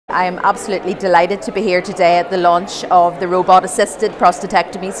I am absolutely delighted to be here today at the launch of the robot-assisted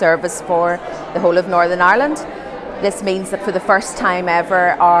prostatectomy service for the whole of Northern Ireland. This means that for the first time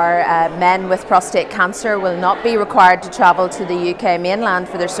ever, our men with prostate cancer will not be required to travel to the UK mainland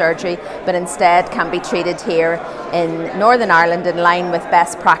for their surgery, but instead can be treated here in Northern Ireland in line with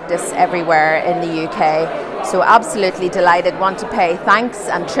best practice everywhere in the UK. So absolutely delighted. Want to pay thanks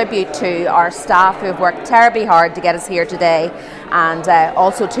and tribute to our staff who have worked terribly hard to get us here today, and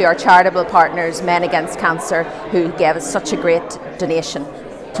also to our charitable partners, Men Against Cancer, who gave us such a great donation.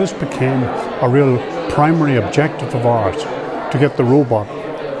 This became a real primary objective of ours, to get the robot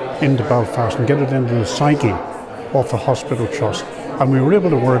into Belfast and get it into the psyche of the hospital trust. And we were able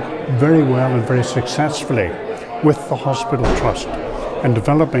to work very well and very successfully with the hospital trust in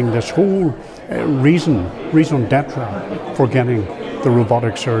developing this whole reason d'etre for getting the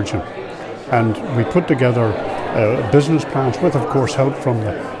robotic surgeon. And we put together business plans with, of course, help from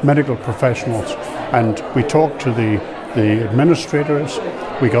the medical professionals, and we talked to the administrators.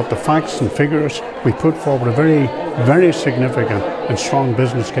 We got the facts and figures. We put forward a very significant and strong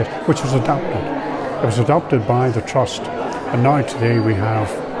business case, which was adopted. It was adopted by the trust, and now today we have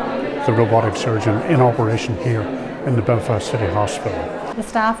the robotic surgeon in operation here in the Belfast City Hospital. The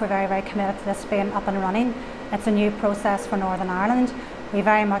staff were very committed to this being up and running. It's a new process for Northern Ireland. We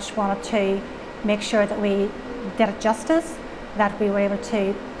very much wanted to make sure that we did it justice, that we were able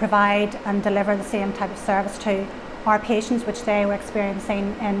to provide and deliver the same type of service to our patients, which they were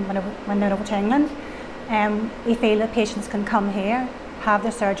experiencing when they were over to England. We feel that patients can come here, have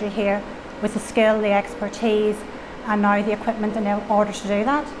their surgery here with the skill, the expertise, and now the equipment in order to do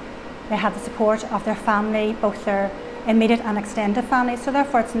that. They have the support of their family, both their immediate and extended family, so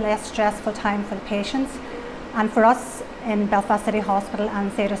therefore it's a less stressful time for the patients. And for us in Belfast City Hospital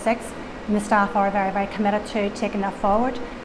and Theatre 6, and the staff are very committed to taking that forward.